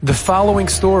The following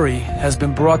story has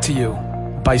been brought to you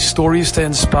by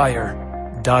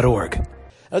StoriesToInspire.org.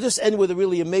 I'll just end with a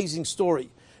really amazing story.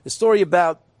 A story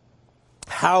about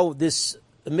how this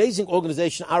amazing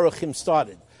organization, Arachim,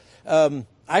 started. I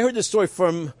heard this story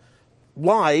from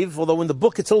live, although in the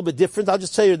book it's a little bit different. I'll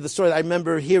just tell you the story that I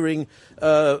remember hearing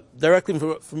directly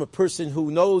from a person who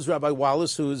knows Rabbi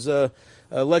Wallace, who's a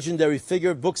legendary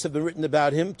figure. Books have been written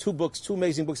about him. Two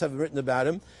amazing books have been written about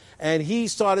him. And he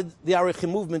started the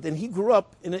Arachim movement, and he grew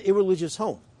up in an irreligious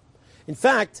home. In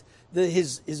fact,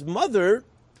 his mother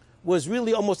was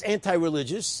really almost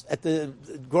anti-religious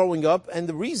growing up, and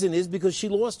the reason is because she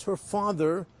lost her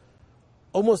father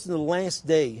almost in the last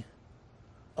day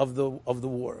of the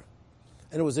war.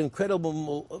 And it was an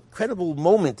incredible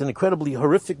moment, an incredibly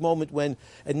horrific moment when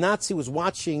a Nazi was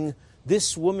watching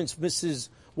this woman's, Mrs.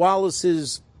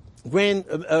 Wallace's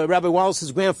Rabbi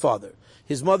Wallace's grandfather,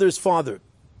 his mother's father.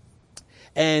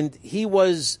 And he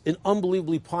was an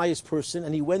unbelievably pious person,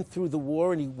 and he went through the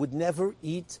war, and he would never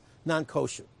eat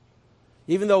non-kosher.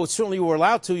 Even though certainly you were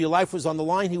allowed to, your life was on the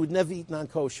line, he would never eat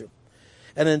non-kosher.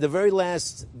 And in the very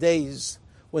last days,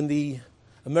 when the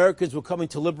Americans were coming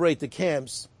to liberate the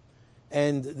camps,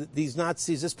 and these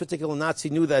Nazis, this particular Nazi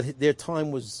knew that their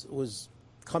time was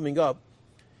coming up,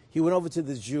 he went over to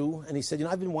this Jew, and he said,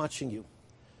 I've been watching you.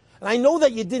 And I know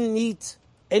that you didn't eat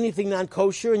anything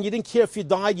non-kosher, and you didn't care if you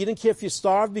died, you didn't care if you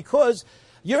starved, because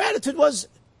your attitude was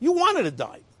you wanted to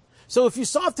die. So if you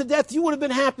starved to death, you would have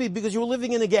been happy because you were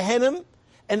living in a Gehenna,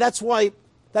 and that's why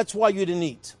you didn't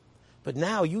eat. But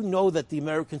now you know that the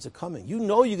Americans are coming. You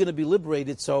know you're going to be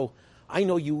liberated, so I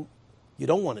know you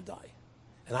don't want to die.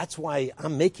 And that's why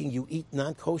I'm making you eat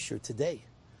non-kosher today.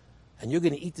 And you're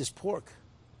going to eat this pork.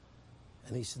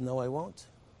 And he said, no, I won't.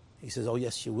 He says, oh,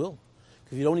 yes, you will.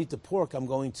 Because if you don't eat the pork, I'm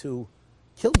going to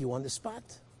kill you on the spot.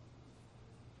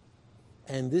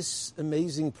 And this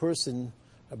amazing person,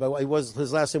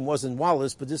 his last name wasn't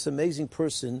Wallace, but this amazing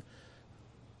person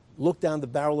looked down the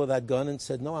barrel of that gun and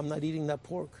said, no, I'm not eating that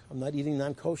pork. I'm not eating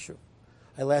non-kosher.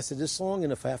 I lasted this long,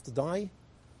 and if I have to die,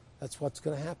 that's what's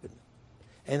going to happen.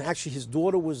 And actually, his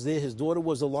daughter was there. His daughter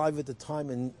was alive at the time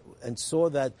and saw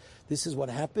that this is what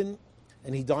happened.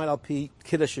 And he died al-pi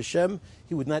Kiddush Hashem.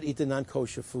 He would not eat the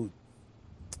non-kosher food.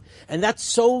 And that's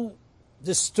so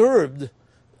disturbed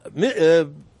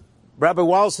Rabbi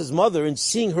Wallace's mother in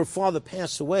seeing her father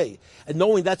pass away, and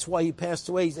knowing that's why he passed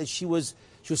away, that she was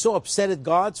so upset at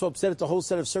God, so upset at the whole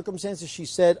set of circumstances, she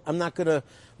said, I'm not going to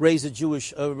raise a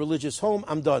Jewish religious home,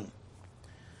 I'm done.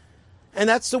 And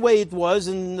that's the way it was.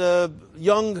 And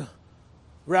young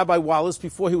Rabbi Wallace,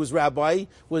 before he was rabbi,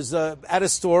 was at a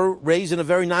store, raised in a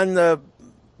very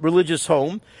non-religious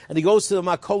home, and he goes to the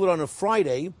Makolet on a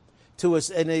Friday,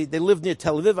 and they lived near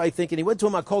Tel Aviv, I think, and he went to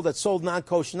a makol that sold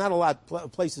non-kosher. Not a lot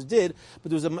of places did, but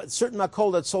there was a certain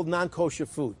makol that sold non-kosher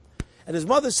food. And his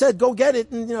mother said, go get it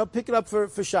and pick it up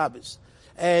for Shabbos.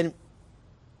 And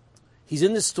he's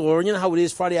in the store, and you know how it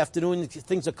is, Friday afternoon,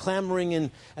 things are clamoring,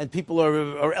 and people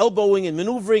are elbowing and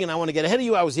maneuvering, and I want to get ahead of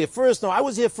you, I was here first, no, I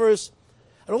was here first.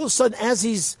 And all of a sudden, as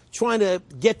he's trying to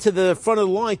get to the front of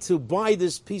the line to buy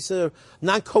this piece of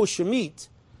non-kosher meat,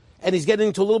 and he's getting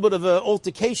into a little bit of an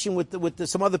altercation with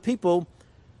some other people,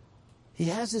 he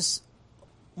has this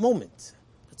moment.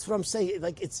 That's what I'm saying.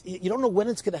 Like, you don't know when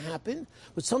it's going to happen,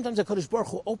 but sometimes HaKadosh Baruch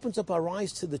Hu opens up our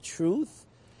eyes to the truth,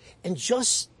 and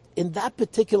just in that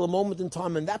particular moment in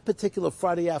time, in that particular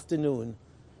Friday afternoon,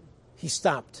 he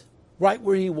stopped right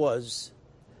where he was,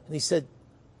 and he said,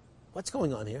 what's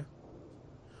going on here?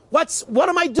 What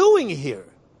am I doing here?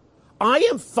 I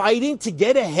am fighting to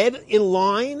get ahead in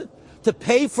line to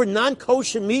pay for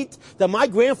non-kosher meat that my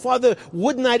grandfather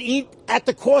would not eat at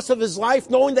the course of his life,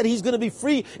 knowing that he's going to be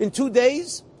free in 2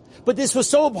 days. But this was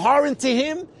so abhorrent to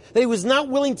him that he was not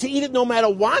willing to eat it no matter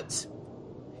what.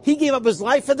 He gave up his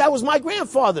life, and that was my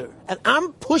grandfather. And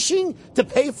I'm pushing to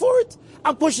pay for it?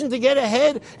 I'm pushing to get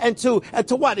ahead and to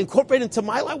what? Incorporate into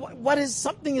my life?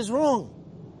 Something is wrong.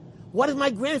 What did my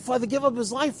grandfather give up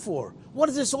his life for? What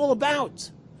is this all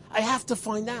about? I have to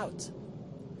find out.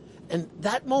 And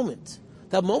that moment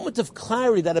of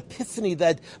clarity, that epiphany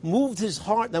that moved his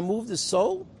heart, that moved his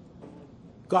soul,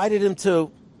 guided him to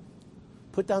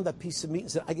put down that piece of meat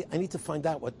and said, I need to find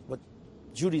out what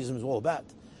Judaism is all about.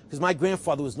 Because my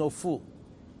grandfather was no fool.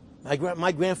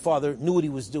 My grandfather knew what he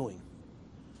was doing.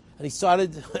 And he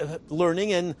started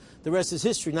learning, and the rest is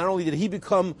history. Not only did he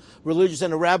become religious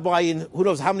and a rabbi, and who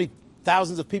knows how many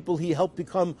thousands of people he helped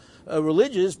become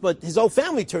religious, but his whole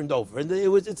family turned over. And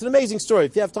it's an amazing story.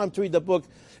 If you have time to read the book,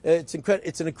 it's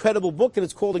an incredible book, and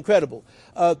it's called Incredible.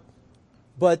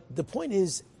 But the point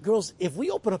is, girls, if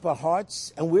we open up our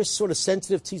hearts and we're sort of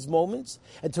sensitive to these moments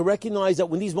and to recognize that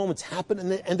when these moments happen,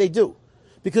 and they do,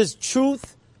 because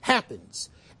truth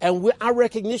happens, and our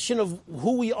recognition of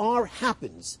who we are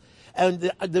happens.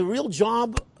 And the real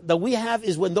job that we have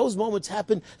is when those moments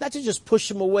happen, not to just push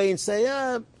them away and say,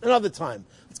 another time.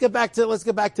 Let's get back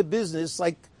to business.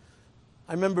 Like,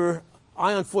 I remember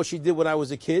I unfortunately did when I was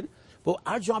a kid, but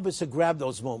our job is to grab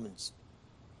those moments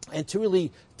and to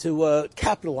really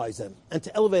capitalize them and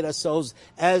to elevate ourselves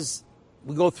as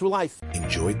we go through life.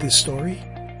 Enjoyed this story?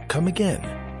 Come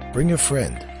again. Bring a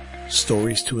friend.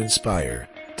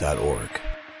 StoriesToInspire.org